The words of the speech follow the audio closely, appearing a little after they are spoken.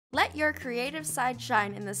Let your creative side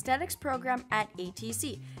shine in the Aesthetics program at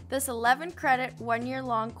ATC. This 11-credit,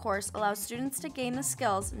 one-year-long course allows students to gain the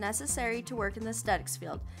skills necessary to work in the aesthetics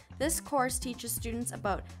field. This course teaches students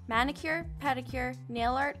about manicure, pedicure,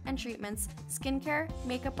 nail art and treatments, skincare,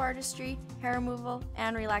 makeup artistry, hair removal,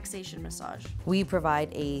 and relaxation massage. We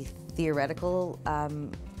provide a theoretical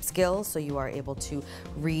skill, so you are able to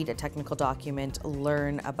read a technical document,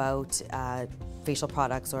 learn about facial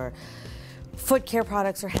products or foot care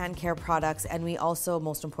products or hand care products, and we also,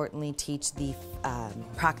 most importantly, teach the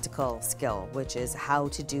practical skill, which is how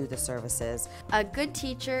to do the services. A good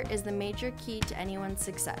teacher is the major key to anyone's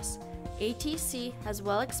success. ATC has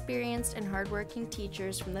well-experienced and hardworking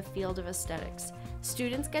teachers from the field of aesthetics.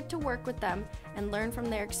 Students get to work with them and learn from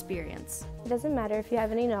their experience. It doesn't matter if you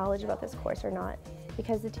have any knowledge about this course or not,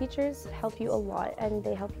 because the teachers help you a lot and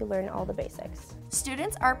they help you learn all the basics.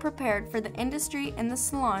 Students are prepared for the industry in the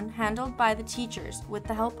salon handled by the teachers with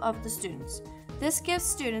the help of the students. This gives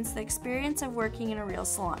students the experience of working in a real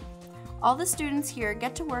salon. All the students here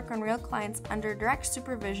get to work on real clients under direct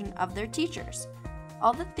supervision of their teachers.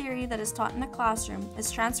 All the theory that is taught in the classroom is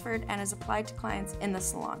transferred and is applied to clients in the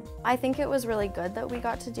salon. I think it was really good that we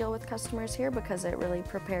got to deal with customers here because it really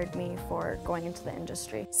prepared me for going into the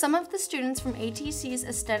industry. Some of the students from ATC's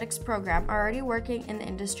aesthetics program are already working in the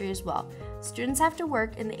industry as well. Students have to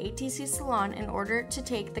work in the ATC salon in order to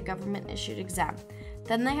take the government-issued exam.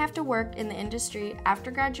 Then they have to work in the industry after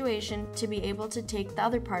graduation to be able to take the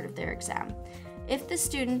other part of their exam. If the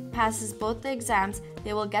student passes both the exams,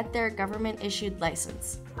 they will get their government-issued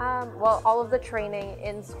license. Well, all of the training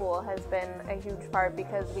in school has been a huge part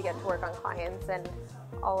because we get to work on clients, and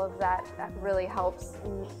all of that really helps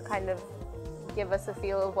kind of give us a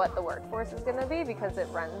feel of what the workforce is going to be because it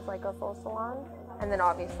runs like a full salon. And then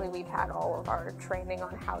obviously we've had all of our training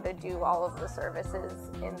on how to do all of the services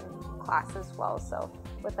in class as well, so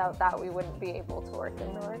without that we wouldn't be able to work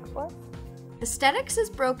in the workforce. Aesthetics is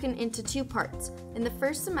broken into two parts. In the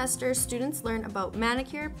first semester, students learn about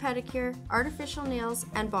manicure, pedicure, artificial nails,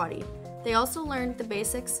 and body. They also learn the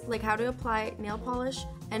basics like how to apply nail polish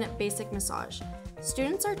and a basic massage.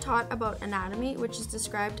 Students are taught about anatomy, which is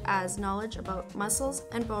described as knowledge about muscles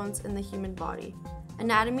and bones in the human body.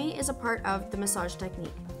 Anatomy is a part of the massage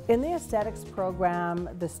technique. In the aesthetics program,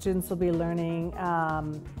 the students will be learning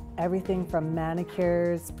everything from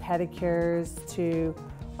manicures, pedicures, to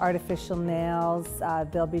artificial nails.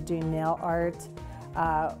 They'll be doing nail art.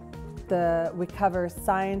 We cover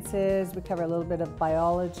sciences, we cover a little bit of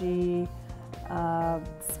biology,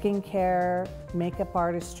 skincare, makeup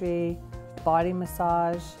artistry, body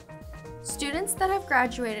massage. Students that have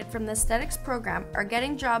graduated from the aesthetics program are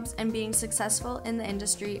getting jobs and being successful in the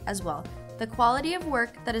industry as well. The quality of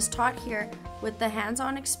work that is taught here with the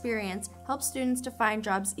hands-on experience helps students to find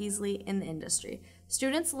jobs easily in the industry.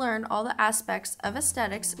 Students learn all the aspects of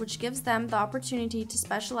aesthetics, which gives them the opportunity to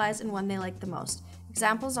specialize in one they like the most.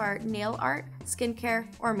 Examples are nail art, skincare,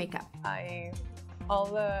 or makeup. All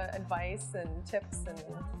the advice and tips and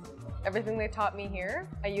everything they taught me here,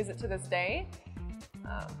 I use it to this day.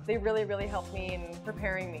 They really helped me in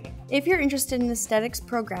preparing me. If you're interested in aesthetics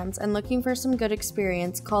programs and looking for some good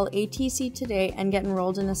experience, call ATC today and get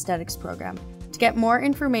enrolled in aesthetics program. To get more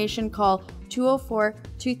information, call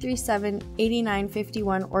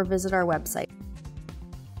 204-237-8951 or visit our website.